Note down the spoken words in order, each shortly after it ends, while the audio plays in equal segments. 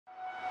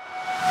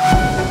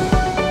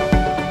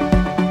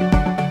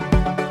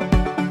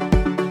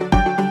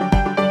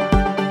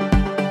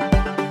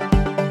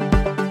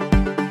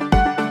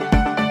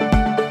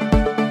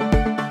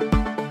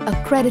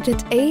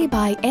Accredited A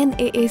by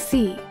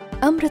NAAC,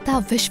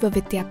 Amrita Vishwa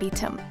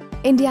Vidyapeetham,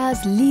 India's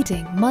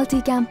leading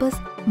multi-campus,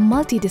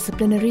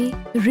 multidisciplinary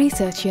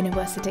research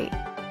university,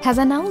 has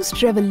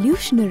announced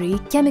revolutionary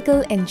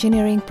chemical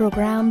engineering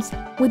programs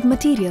with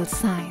materials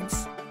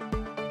science.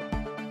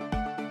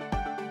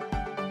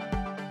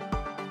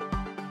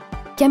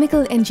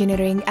 Chemical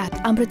engineering at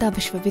Amrita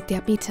Vishwa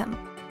Vidyapeetham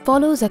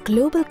follows a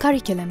global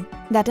curriculum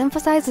that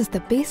emphasizes the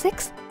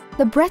basics,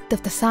 the breadth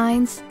of the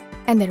science,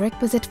 and the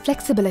requisite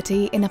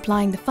flexibility in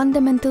applying the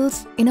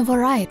fundamentals in a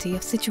variety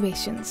of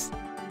situations.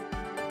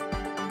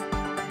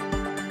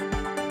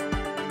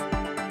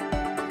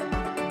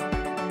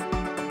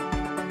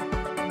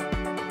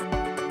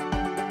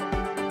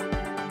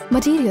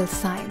 Materials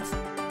science,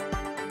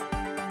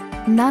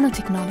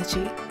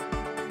 nanotechnology,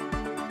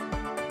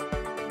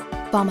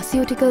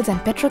 pharmaceuticals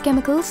and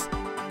petrochemicals,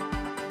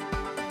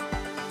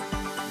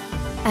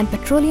 and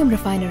petroleum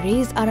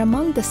refineries are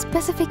among the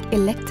specific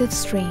elective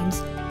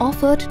streams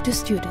offered to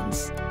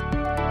students.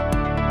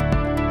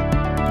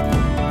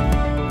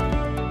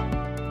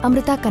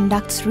 Amrita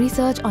conducts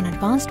research on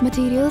advanced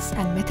materials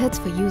and methods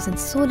for use in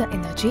solar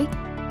energy,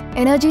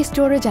 energy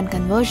storage and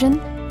conversion,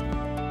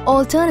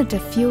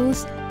 alternative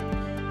fuels,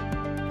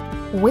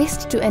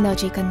 waste to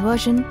energy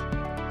conversion,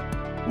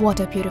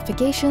 water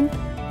purification,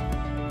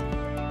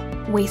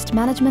 waste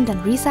management and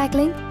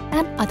recycling,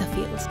 and other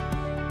fields.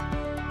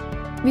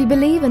 We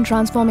believe in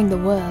transforming the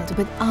world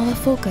with our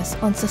focus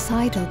on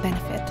societal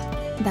benefit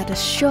that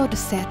is sure to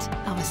set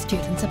our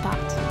students apart.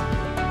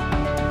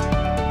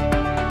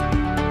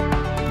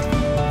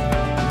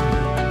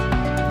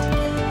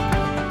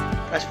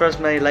 As far as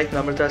my life in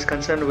Amrita is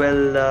concerned,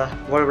 well,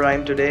 whatever I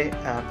am today,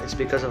 it's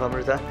because of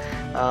Amrita.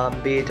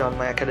 Be it on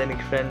my academic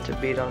front,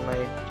 be it on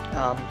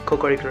my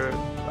co-curricular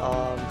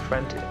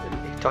front,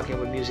 talking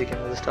about music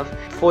and other stuff.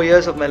 4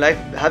 years of my life,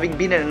 having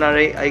been an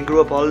NRI, I grew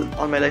up all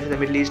my life in the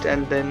Middle East,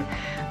 and then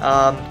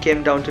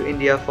came down to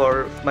India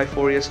for my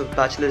 4 years of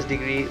bachelor's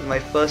degree. My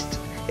first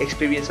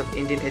experience of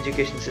Indian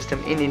education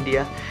system in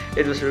India.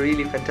 It was a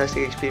really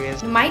fantastic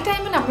experience. My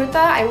time in Amrita,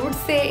 I would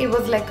say it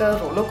was like a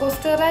roller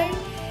coaster ride.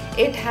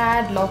 It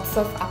had lots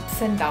of ups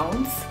and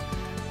downs,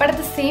 but at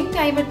the same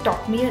time it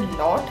taught me a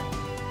lot,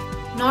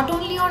 not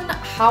only on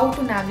how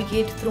to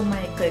navigate through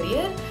my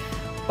career,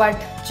 but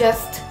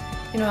just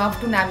how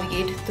to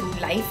navigate through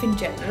life in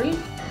general.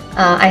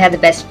 I had the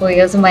best 4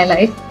 years of my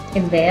life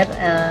in there.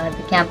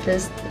 The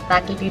campus, the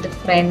faculty, the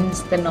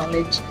friends, the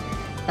knowledge,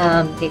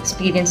 the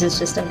experience is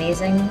just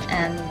amazing.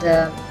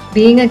 And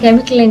being a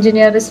chemical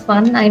engineer is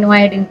fun. I know I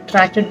had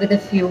interacted with a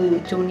few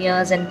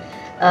juniors, and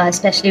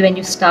especially when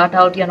you start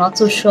out, you're not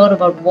so sure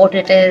about what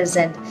it is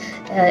and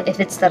if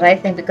it's the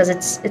right thing, because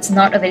it's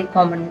not a very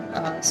common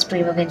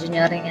stream of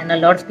engineering, and a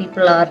lot of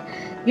people are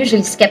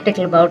usually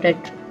skeptical about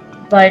it.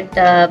 But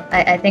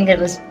I think it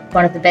was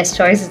one of the best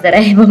choices that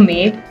I ever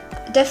made.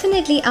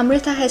 Definitely,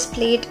 Amrita has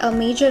played a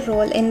major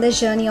role in this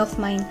journey of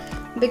mine,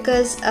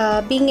 because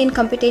being in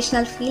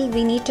computational field,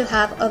 we need to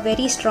have a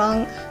very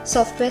strong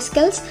software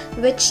skills,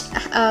 which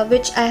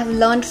I have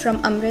learned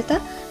from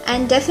Amrita.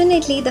 And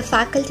definitely the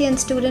faculty and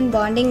student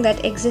bonding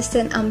that exists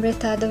in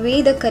Amrita, the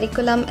way the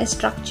curriculum is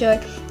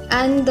structured,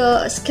 and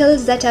the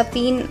skills that have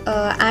been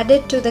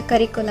added to the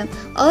curriculum,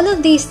 all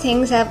of these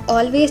things have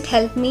always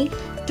helped me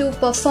to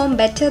perform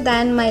better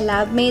than my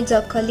lab mates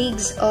or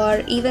colleagues,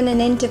 or even in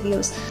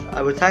interviews.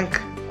 I would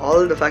thank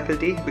all the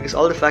faculty, because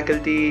all the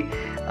faculty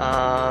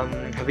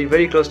have been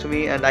very close to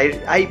me, and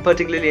I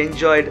particularly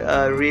enjoyed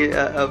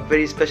a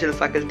very special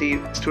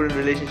faculty-student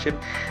relationship,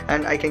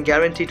 and I can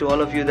guarantee to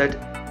all of you that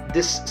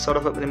this sort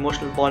of an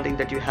emotional bonding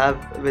that you have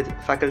with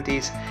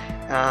faculties,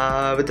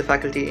 with the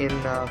faculty in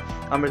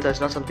Amrita, is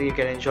not something you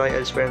can enjoy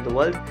elsewhere in the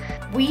world.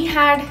 We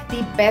had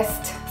the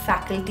best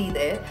faculty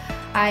there.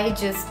 I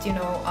just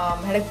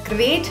had a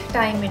great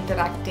time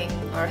interacting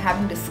or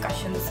having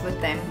discussions with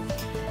them.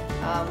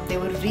 They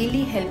were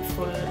really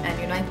helpful,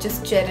 and I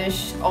just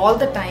cherish all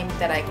the time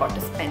that I got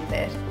to spend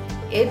there.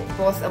 It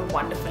was a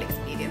wonderful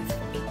experience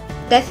for me.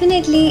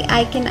 Definitely,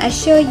 I can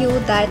assure you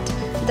that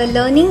the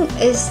learning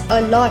is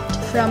a lot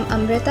from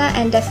Amrita,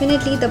 and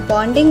definitely the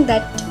bonding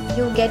that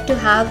you get to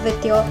have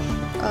with your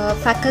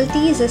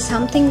faculties is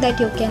something that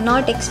you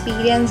cannot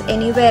experience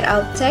anywhere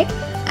outside,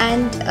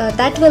 and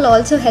that will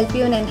also help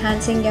you in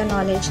enhancing your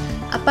knowledge.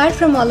 Apart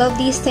from all of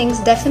these things,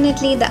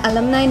 definitely the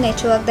alumni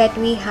network that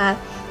we have,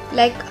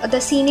 like the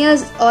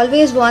seniors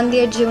always want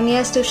their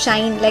juniors to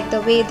shine like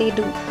the way they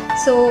do.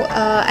 So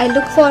I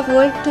look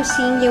forward to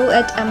seeing you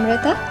at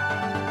Amrita.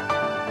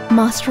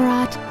 Master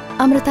at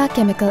Amrita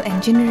Chemical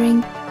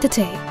Engineering,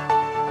 Btech.